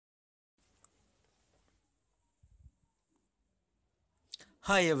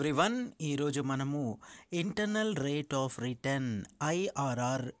Hi everyone, ఈరోజు మనము internal rate of return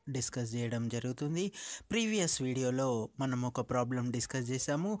IRR discuss చేయడం జరుగుతుంది. ప్రీవియస్ వీడియోలో మనం ఒక ప్రాబ్లం డిస్కస్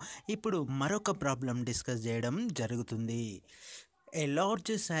చేసాము. ఇప్పుడు మరొక ప్రాబ్లం డిస్కస్ చేయడం జరుగుతుంది. A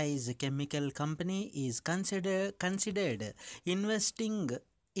large size chemical company is considered investing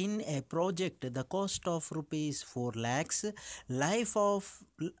in a project the cost of rupees 4 lakhs, life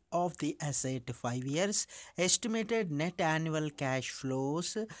of the asset 5 years, estimated net annual cash flows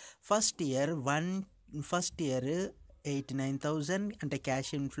first year 89,000 అంటే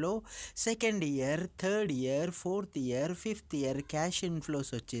cash inflow, second year, third year, fourth year, fifth year cash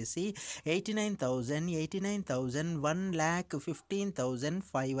inflows వచ్చేసి 89,000,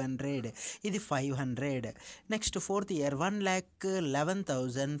 1,15,500, ఇది 500. Next fourth year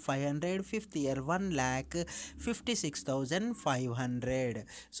 1,11,500, fifth year 1,56,500.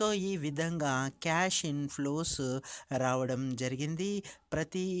 So ఈ విధంగా cash inflows రావడం జరిగింది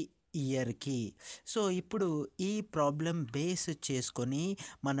ప్రతి ఇయర్కి. So ఇప్పుడు ఈ ప్రాబ్లం బేస్ చేసుకొని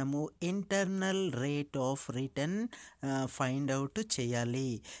మనము internal rate of return find out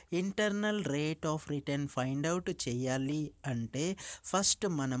చేయాలి. Internal rate of return find out చేయాలి అంటే ఫస్ట్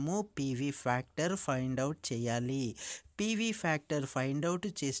మనము పీవీ ఫ్యాక్టర్ ఫైండ్ అవుట్ చేయాలి. పీవీ ఫ్యాక్టర్ ఫైండ్ అవుట్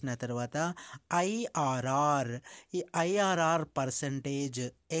చేసిన తర్వాత ఐఆర్ఆర్, ఈ ఐఆర్ఆర్ పర్సంటేజ్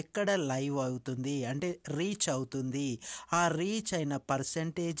ఎక్కడ లైవ్ అవుతుంది అంటే రీచ్ అవుతుంది, ఆ రీచ్ అయిన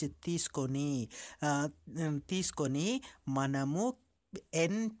పర్సంటేజ్ తీసుకొని మనము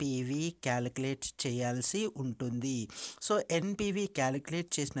ఎన్పివి క్యాలిక్యులేట్ చేయాల్సి ఉంటుంది. సో ఎన్పివి క్యాలిక్యులేట్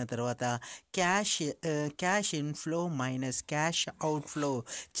చేసిన తర్వాత cash inflow minus cash outflow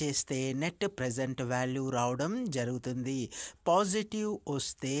చేస్తే నెట్ ప్రెజెంట్ వాల్యూ రావడం జరుగుతుంది. పాజిటివ్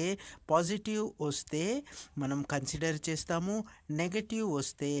వస్తే మనం కన్సిడర్ చేస్తాము, నెగటివ్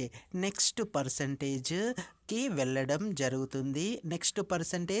వస్తే నెక్స్ట్ పర్సంటేజ్కి వెళ్ళడం జరుగుతుంది. నెక్స్ట్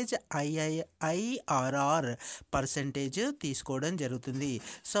పర్సంటేజ్ ఐఆర్ఆర్ పర్సంటేజ్ తీసుకోవడం జరుగుతుంది.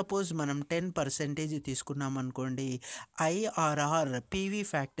 సపోజ్ మనం 10% తీసుకున్నాం అనుకోండి, ఐఆర్ఆర్ పీవీ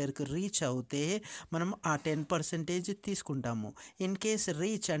ఫ్యాక్టర్కి రీచ్ అవుతే మనం ఆ 10% తీసుకుంటాము. ఇన్ కేస్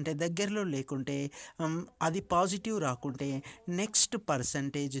రీచ్ అంటే దగ్గరలో లేకుంటే, అది పాజిటివ్ రాకుంటే నెక్స్ట్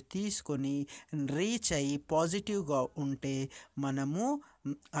పర్సంటేజ్ తీసుకొని రీచ్ అయ్యి పాజిటివ్గా ఉంటే మనము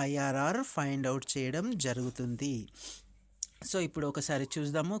ఐఆర్ఆర్ ఫైండ్ అవుట్ చేయడం జరుగుతుంది. సో ఇప్పుడు ఒకసారి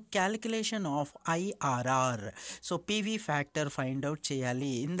చూద్దాము calculation of IRR. So PV factor find out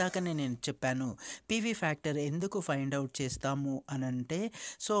చేయాలి. ఇందాకనే నేను చెప్పాను పీవీ ఫ్యాక్టర్ ఎందుకు ఫైండ్ అవుట్ చేస్తాము అని అంటే,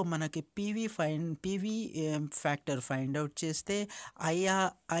 సో మనకి పీవీ ఫ్యాక్టర్ ఫైండ్ అవుట్ చేస్తే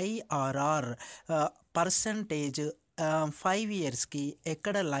ఐఆర్ఆర్ పర్సంటేజ్ 5 ఇయర్స్కి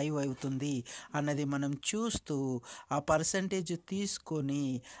ఎక్కడ లైవ్ అవుతుంది అన్నది మనం చూస్తూ ఆ పర్సంటేజ్ తీసుకొని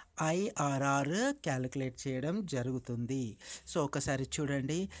ఐఆర్ఆర్ క్యాలిక్యులేట్ చేయడం జరుగుతుంది. సో ఒకసారి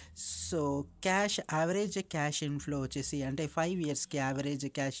చూడండి. సో యావరేజ్ క్యాష్ ఇన్ఫ్లో వచ్చేసి అంటే 5 ఇయర్స్కి యావరేజ్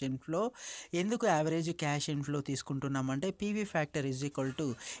క్యాష్ ఇన్ఫ్లో. ఎందుకు average cash inflow తీసుకుంటున్నామంటే PV factor is equal to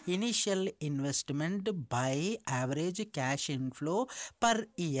initial investment by average cash inflow per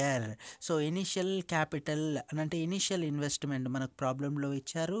year. So initial capital అంటే ఇనిషియల్ ఇన్వెస్ట్మెంట్ మనకు ప్రాబ్లంలో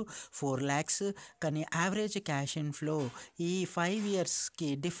ఇచ్చారు 4 lakhs, కానీ యావరేజ్ క్యాష్ ఇన్ఫ్లో ఈ 5 ఇయర్స్కి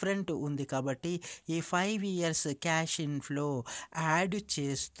డిఫరెంట్ ఉంది కాబట్టి ఈ 5 ఇయర్స్ క్యాష్ ఇన్ఫ్లో యాడ్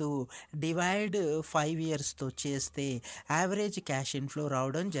చేస్తూ డివైడ్ 5 ఇయర్స్తో చేస్తే యావరేజ్ క్యాష్ ఇన్ఫ్లో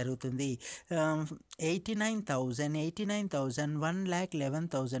రావడం జరుగుతుంది. 89,000,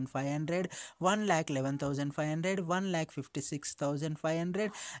 1,11,500, 1,11,500, 1,56,500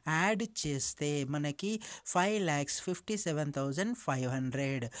 యాడ్ చేస్తే మనకి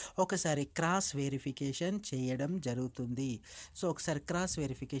 5,57,500. ఒకసారి క్రాస్ వెరిఫికేషన్ చేయడం జరుగుతుంది. సో ఒకసారి క్రాస్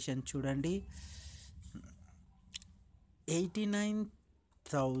వెరిఫికేషన్ చూడండి.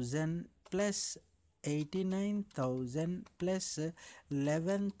 89,000 plus 89,000 plus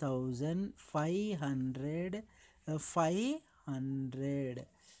 11,500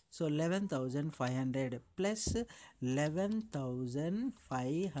 so 11,500 plus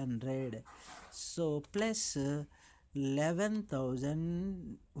 11,500 so plus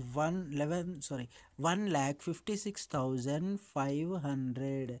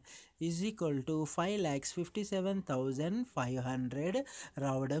 1,56,500 is equal to 5,57,500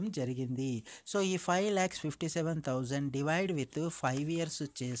 రావడం జరిగింది. సో ఈ 5,57,000 డివైడ్ విత్ 5 ఇయర్స్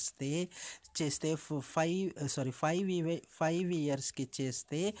చేస్తే 5 ఇయర్స్కి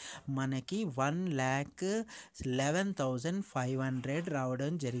చేస్తే మనకి 1,11,500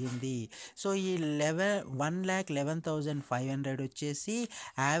 రావడం జరిగింది. సో ఈ 1,11,500 వచ్చేసి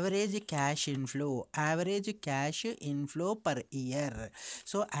average cash inflow per year.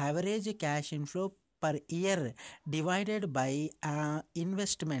 So average cash inflow per year divided by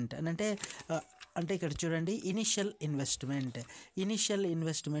investment అని అంటే ఇక్కడ చూడండి ఇనిషియల్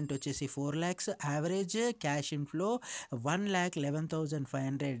ఇన్వెస్ట్మెంట్ వచ్చేసి 4 lakhs, average cash inflow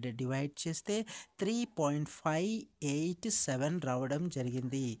 1,11,500 divide చేస్తే 3.587 రావడం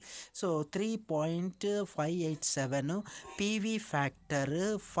జరిగింది. సో 3.587 పీవీ ఫ్యాక్టర్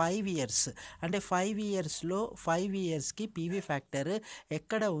 5 years అంటే 5 yearsకి పీవీ ఫ్యాక్టర్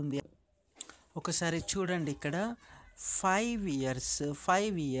ఎక్కడ ఉంది ఒకసారి చూడండి. ఇక్కడ 5 years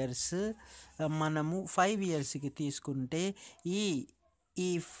మనము 5 yearsకి తీసుకుంటే ఈ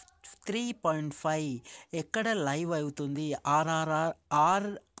 3.5 ఎక్కడ లైవ్ అవుతుంది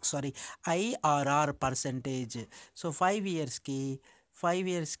ఐఆర్ఆర్ పర్సంటేజ్. సో 5 yearsకి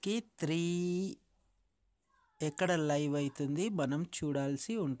 3 ఎక్కడ లైవ్ అవుతుంది మనం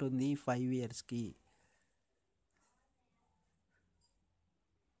చూడాల్సి ఉంటుంది. 5 yearsకి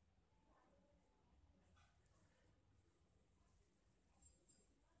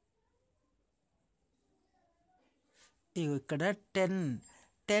ఇక్కడ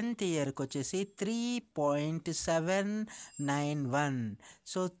 10th ఇయర్కి వచ్చేసి 3.791.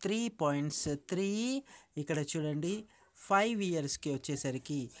 సో 3.3 ఇక్కడ చూడండి. 5 yearsకి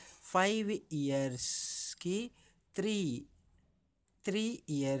వచ్చేసరికి 5 yearsకి 3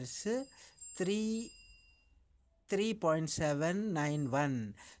 years 3.791.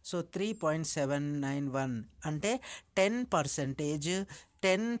 సో 3.791 అంటే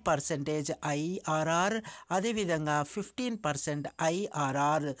 10% ఐఆర్ఆర్, అదేవిధంగా 15%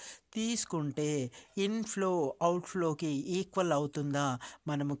 ఐఆర్ఆర్ తీసుకుంటే ఇన్ఫ్లో అవుట్ఫ్లోకి ఈక్వల్ అవుతుందా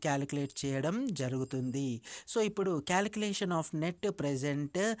మనము క్యాలిక్యులేట్ చేయడం జరుగుతుంది. సో ఇప్పుడు calculation of net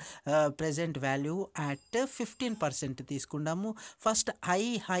present value at 15% తీసుకున్నాము. ఫస్ట్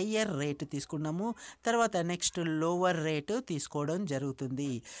హయ్యర్ రేట్ తీసుకున్నాము, తర్వాత నెక్స్ట్ లోవర్ రేటు తీసుకోవడం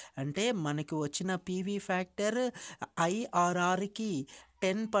జరుగుతుంది. అంటే మనకు వచ్చిన పీవీ ఫ్యాక్టర్ ఐఆర్ఆర్కి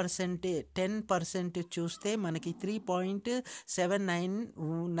 10% చూస్తే మనకి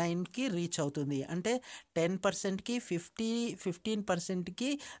 3.799కి రీచ్ అవుతుంది. అంటే 10%కి 15%కి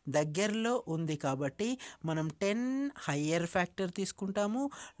దగ్గరలో ఉంది కాబట్టి మనం 10 హయ్యర్ ఫ్యాక్టర్ తీసుకుంటాము,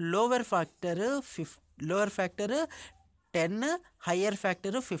 లోవర్ ఫ్యాక్టర్ 10, హయ్యర్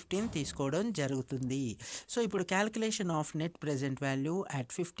ఫ్యాక్టర్ 15 తీసుకోవడం జరుగుతుంది. సో ఇప్పుడు calculation of net present value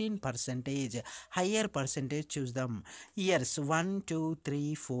at 15%, higher percentage చూద్దాం. Years 1, 2,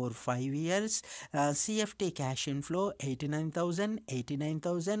 3, 4, 5 years. CFT cash inflow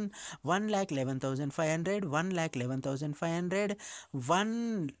 89,000, 1,11,500, 1,11,500,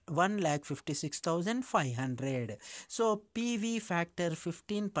 1,56,500. So PV factor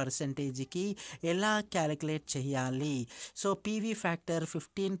 15%కి ఎలా క్యాలిక్యులేట్ చేయాలి, సో పీవీ ఫ్యాక్టర్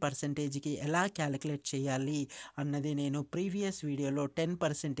 15%కి ఎలా క్యాలిక్యులేట్ చేయాలి అన్నది నేను ప్రీవియస్ వీడియోలో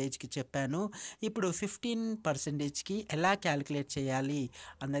 10%కి చెప్పాను. ఇప్పుడు 15%కి ఎలా క్యాలిక్యులేట్ చేయాలి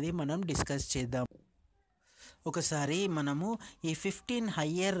అన్నది మనం డిస్కస్ చేద్దాం. ఒకసారి మనము ఈ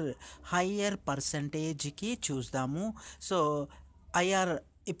 15 హయ్యర్ పర్సంటేజ్కి చూద్దాము. సో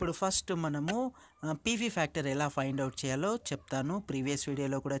ఇప్పుడు ఫస్ట్ మనము పీవీ ఫ్యాక్టర్ ఎలా ఫైండ్ అవుట్ చేయాలో చెప్తాను. ప్రీవియస్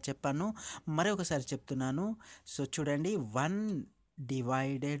వీడియోలో కూడా చెప్పాను, మరొకసారి చెప్తున్నాను. సో చూడండి,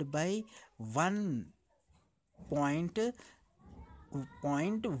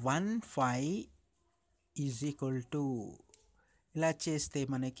 1/1.15 ఈజ్ ఈక్వల్ టు ఇలా చేస్తే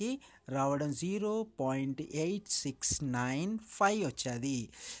మనకి రావడం 0.8695 వచ్చేది.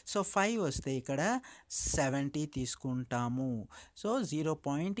 సో 5 వస్తే ఇక్కడ 70 తీసుకుంటాము. సో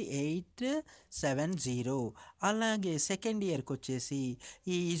 0.870. అలాగే సెకండ్ ఇయర్కి వచ్చేసి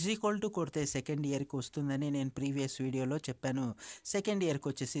ఈ ఈజ్ ఈక్వల్ టు కొడితే సెకండ్ ఇయర్కి వస్తుందని నేను ప్రీవియస్ వీడియోలో చెప్పాను. సెకండ్ ఇయర్కి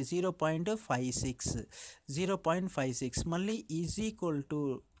వచ్చేసి 0.56, మళ్ళీ ఈజ్ ఈక్వల్ టు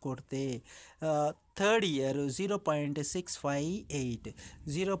కొడితే థర్డ్ ఇయర్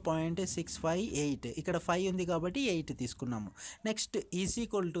 0.658, ఇక్కడ 5 ఉంది కాబట్టి 8 తీసుకున్నాము. నెక్స్ట్ ఈజ్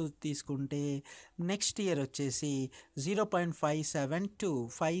ఈక్వల్ టు తీసుకుంటే నెక్స్ట్ ఇయర్ వచ్చేసి 0.572,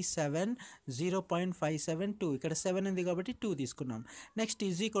 0.572, ఇక్కడ 7 ఉంది కాబట్టి 2 తీసుకున్నాం. నెక్స్ట్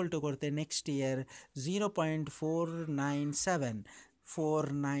ఈజ్ ఈక్వల్ టు కొడితే నెక్స్ట్ ఇయర్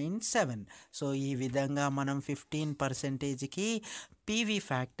 0.497. సో ఈ విధంగా మనం 15%కి పీవీ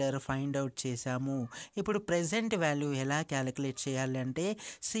ఫ్యాక్టర్ ఫైండ్ అవుట్ చేసాము. ఇప్పుడు ప్రెజెంట్ వాల్యూ ఎలా క్యాలిక్యులేట్ చేయాలి అంటే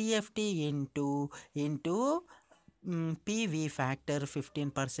సిఎఫ్టీ ఇంటూ పీవీ ఫ్యాక్టర్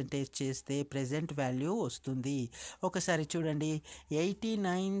 15% చేస్తే ప్రెజెంట్ వాల్యూ వస్తుంది. ఒకసారి చూడండి,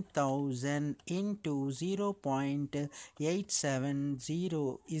 89,000 ఇంటూ 0.870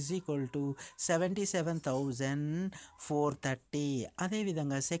 ఈజ్ ఈక్వల్ టు 77,430.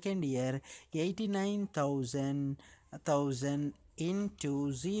 అదేవిధంగా సెకండ్ ఇయర్ 89,000 ఇంటూ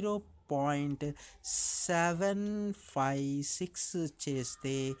 0.870 0.756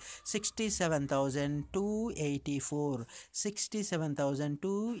 చేస్తే 67,284,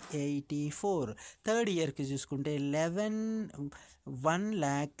 67,284. థర్డ్ ఇయర్కి చూసుకుంటే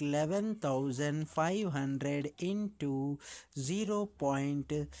 1,11,500 ఇంటూ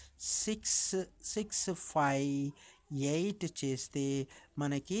 0.6658 చేస్తే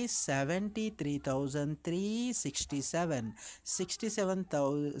మనకి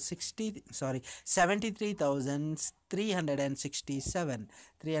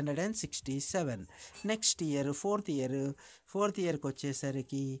నెక్స్ట్ ఇయర్ ఫోర్త్ ఇయర్కి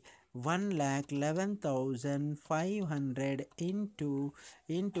వచ్చేసరికి 1,11,500 ఇంటూ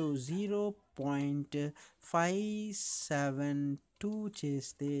 0.572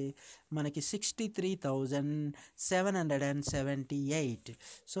 చేస్తే మనకి 63,778.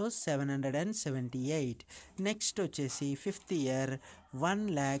 సో 778. నెక్స్ట్ వచ్చేసి fifth year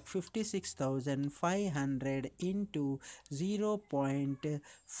 1,56,500 into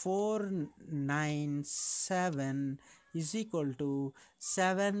 0.497 is equal to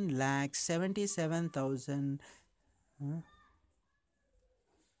 7,77,000.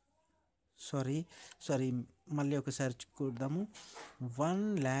 Sorry మళ్ళీ ఒకసారి చూద్దాము.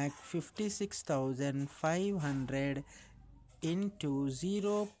 1,56,500 into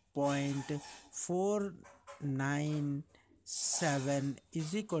 0.497 is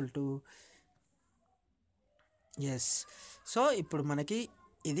equal to yes. So ఇప్పుడు మనకి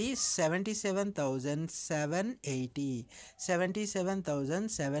ఇది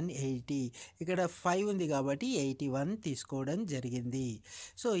 77,780. ఇక్కడ 5 ఉంది కాబట్టి 81 తీసుకోవడం జరిగింది.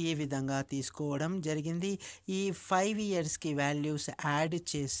 సో ఈ విధంగా తీసుకోవడం జరిగింది. ఈ 5 ఇయర్స్కి వాల్యూస్ యాడ్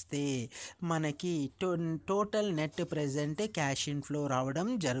చేస్తే మనకి total net present cash inflow రావడం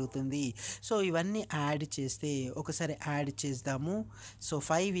జరుగుతుంది. సో ఇవన్నీ యాడ్ చేస్తే ఒకసారి యాడ్ చేద్దాము. So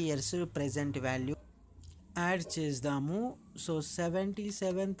 5 years present value add చేద్దాము. So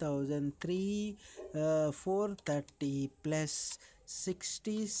 77,430 plus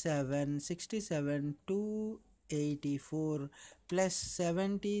 67,284 plus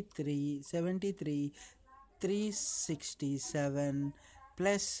 73,367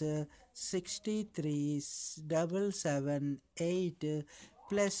 plus 63,778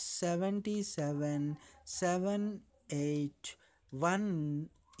 plus 77,781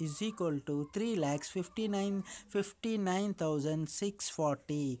 is equal to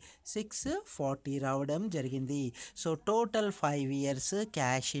 3,59,640 రావడం జరిగింది. So total 5 years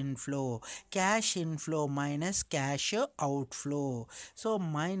cash inflow minus cash outflow. So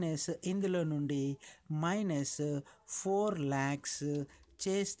minus ఇందులో నుండి మైనస్ 4 lakhs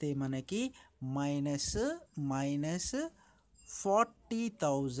చేస్తే మనకి మైనస్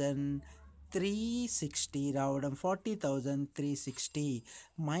 40,360 రావడం. 40,360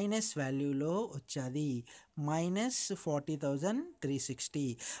 మైనస్ వాల్యూలో వచ్చేది మైనస్ 40,360.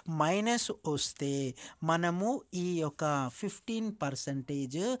 మైనస్ వస్తే మనము ఈ యొక్క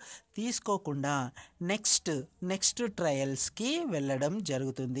 15% తీసుకోకుండా నెక్స్ట్ ట్రయల్స్కి వెళ్ళడం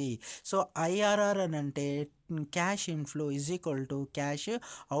జరుగుతుంది. సో ఐఆర్ఆర్ అని అంటే cash inflow is equal to cash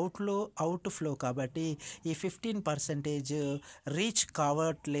outflow కాబట్టి ఈ 15% రీచ్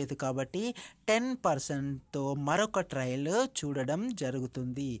కావట్లేదు కాబట్టి 10%తో మరొక ట్రయల్ చూడడం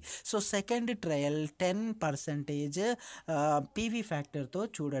జరుగుతుంది. సో సెకండ్ ట్రయల్ 10% పీవీ ఫ్యాక్టర్తో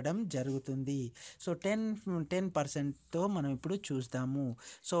చూడడం జరుగుతుంది. సో 10%తో మనం ఇప్పుడు చూస్తాము.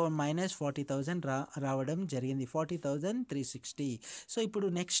 సో మైనస్ 40,000 రావడం జరిగింది. 40,360. సో ఇప్పుడు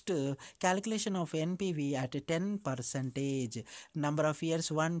next calculation of NPV at 10%. Number of years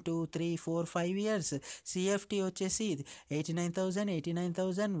 1 2 3 4 5 years. CFT వచ్చేసి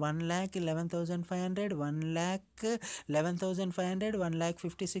 89,000 1,11,500 1,11,500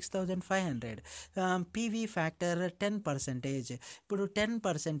 1,56,500. PV factor 10%. ఇప్పుడు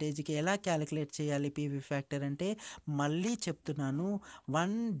 10%కి ఎలా క్యాలిక్యులేట్ చేయాలి పీవీ ఫ్యాక్టర్ అంటే మళ్ళీ చెప్తున్నాను.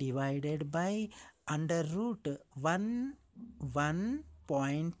 1 divided by under root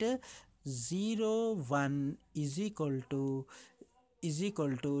 1.01 is equal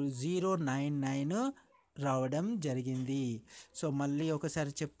to 099 రావడం జరిగింది. సో మళ్ళీ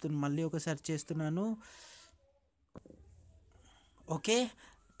ఒకసారి చేస్తున్నాను. ఓకే,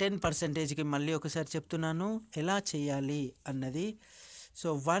 10%కి మళ్ళీ ఒకసారి చెప్తున్నాను ఎలా చేయాలి అన్నది. So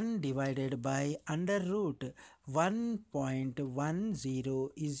 1 divided by under root 1.10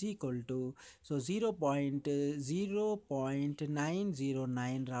 is equal to so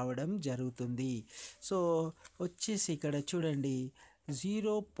 0.909 రావడం జరుగుతుంది. సో వచ్చేసి ఇక్కడ చూడండి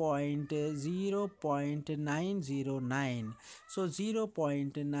 0.909. సో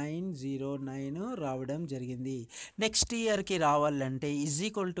 0.909 రావడం జరిగింది. నెక్స్ట్ ఇయర్కి రావాలంటే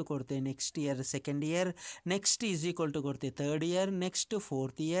ఈక్వల్ టు కొడితే next year second year, next equal to కొడితే third year, next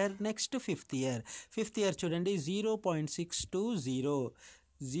fourth year, next fifth year. Fifth year చూడండి 0.620,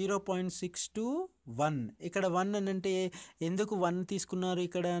 0.621. ఇక్కడ 1 అని అంటే ఎందుకు 1 తీసుకున్నారు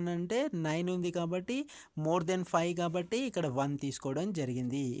ఇక్కడ అని అంటే 9 ఉంది కాబట్టి మోర్ దెన్ 5 కాబట్టి ఇక్కడ 1 తీసుకోవడం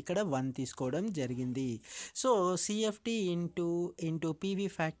జరిగింది, ఇక్కడ 1 తీసుకోవడం జరిగింది. So CFT into PV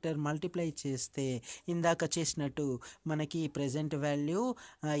factor multiply చేస్తే ఇందాక చేసినట్టు మనకి ప్రజెంట్ వాల్యూ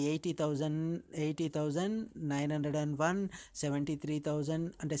 80,901, 73,000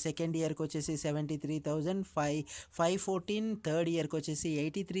 అంటే సెకండ్ ఇయర్కి వచ్చేసి 73,514, థర్డ్ ఇయర్కి వచ్చేసి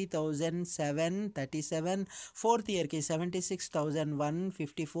 83,737, ఫోర్త్ ఇయర్కి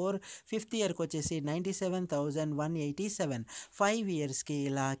 76,154, ఫిఫ్త్ ఇయర్కి వచ్చేసి 97,187. 5 ఇయర్స్కి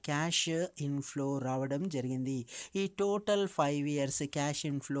ఇలా క్యాష్ ఇన్ఫ్లో రావడం జరిగింది. ఈ total 5 years cash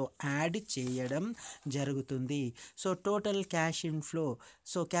inflow add చేయడం జరుగుతుంది. So total cash inflow,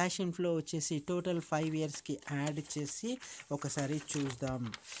 so cash inflow వచ్చేసి టోటల్ 5 ఇయర్స్కి యాడ్ చేసి ఒకసారి చూద్దాం.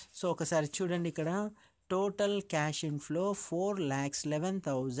 సో ఒకసారి చూడండి, ఇక్కడ total cash inflow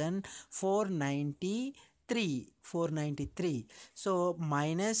 4,11,493. So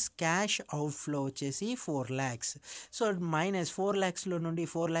minus cash outflow వచ్చేసి 4 lakhs. సో మైనస్ 4 lakhsలో నుండి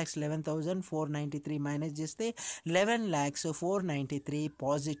 4,11,493 మైనస్ చేస్తే 11,493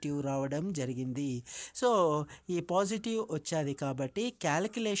 పాజిటివ్ రావడం జరిగింది. సో ఈ పాజిటివ్ వచ్చేది కాబట్టి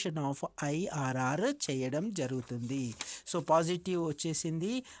క్యాలిక్యులేషన్ ఆఫ్ ఐఆర్ఆర్ చేయడం జరుగుతుంది. సో పాజిటివ్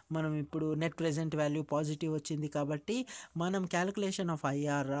వచ్చేసింది, మనం ఇప్పుడు నెట్ ప్రెజెంట్ వాల్యూ పాజిటివ్ వచ్చింది కాబట్టి మనం calculation of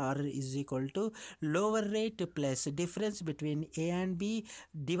IRR is equal to lower rate plus difference between A and B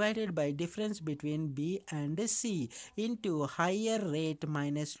divided by difference between B and C into higher rate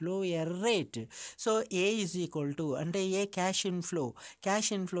minus lower rate. So A is equal to అంటే A cash inflow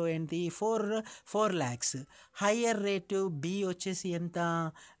ఏంటి 4 lakhs. Higher rate B వచ్చేసి ఎంత,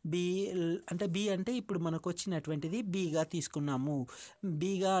 B అంటే ఇప్పుడు మనకు వచ్చినటువంటిది Bగా తీసుకున్నాము.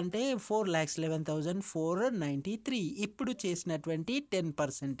 Bగా అంటే 4,11,493. ఇప్పుడు చేసినటువంటి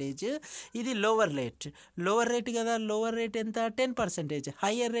 10%, ఇది లోవర్ రేట్ కదా, లోవర్ రేట్ ఎంత 10%,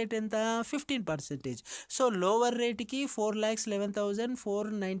 హయ్యర్ రేట్ ఎంత 15%. సో లోవర్ రేట్కి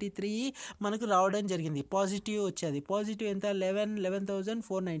 4,11,493 మనకు రావడం జరిగింది, పాజిటివ్ వచ్చేది. పాజిటివ్ ఎంత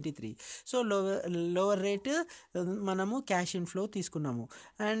 11,493. సో లోవర్ రేట్ మనము క్యాష్ ఇన్ఫ్లో తీసుకున్నాము.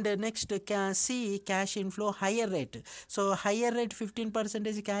 And next C cash inflow higher rate. So higher rate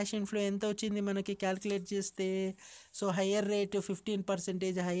 15% cash inflow ఎంత వచ్చింది మనకి క్యాలిక్యులేట్ చేస్తే. సో హయ్యర్ రేట్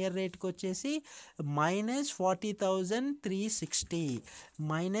 15%, హయ్యర్ రేట్కి వచ్చేసి -40,360,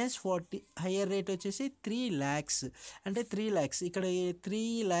 -40. హయ్యర్ రేట్ వచ్చేసి 3 lakhs, అంటే 3 lakhs. ఇక్కడ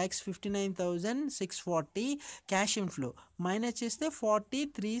 3,59,640 క్యాష్ ఇన్ఫ్లో మైనస్ చేస్తే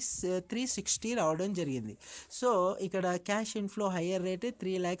 43,360 రావడం జరిగింది. సో ఇక్కడ cash inflow higher rate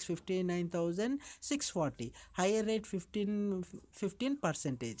 3,59,640, higher rate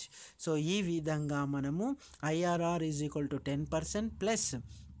 15%. So ఈ విధంగా మనము IRR is equal to 10% plus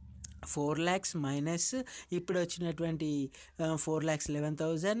 4 lakhs minus ఇప్పుడు వచ్చినటువంటి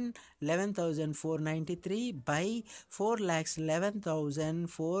 4,11,493 బై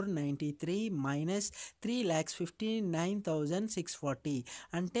 4,11,493 మైనస్ 3,59,640.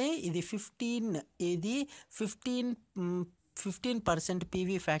 అంటే ఇది 15%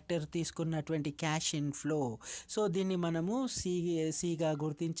 పీవీ ఫ్యాక్టర్ తీసుకున్నటువంటి క్యాష్ ఇన్ఫ్లో. సో దీన్ని మనము సిగా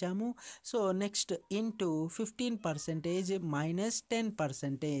గుర్తించాము. So next into 15% minus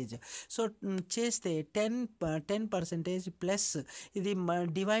 10%. So చేస్తే 10% ప్లస్ ఇది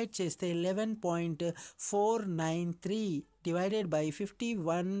డివైడ్ చేస్తే 11.493 divided by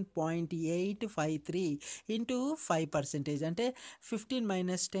 51.853 into 5%, అంటే 15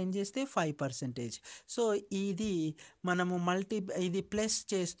 మైనస్ 10 చేస్తే 5%. సో ఇది మనము ఇది ప్లస్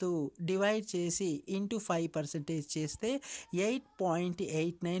చేస్తూ డివైడ్ చేసి ఇంటూ 5% చేస్తే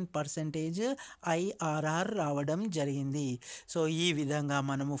 8.89% ఐఆర్ఆర్ రావడం జరిగింది. సో ఈ విధంగా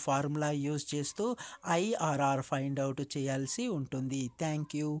మనము ఫార్ములా యూజ్ చేస్తూ ఐఆర్ఆర్ ఫైండ్ అవుట్ చేయాల్సి ఉంటుంది.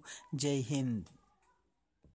 Thank you. జై హింద్.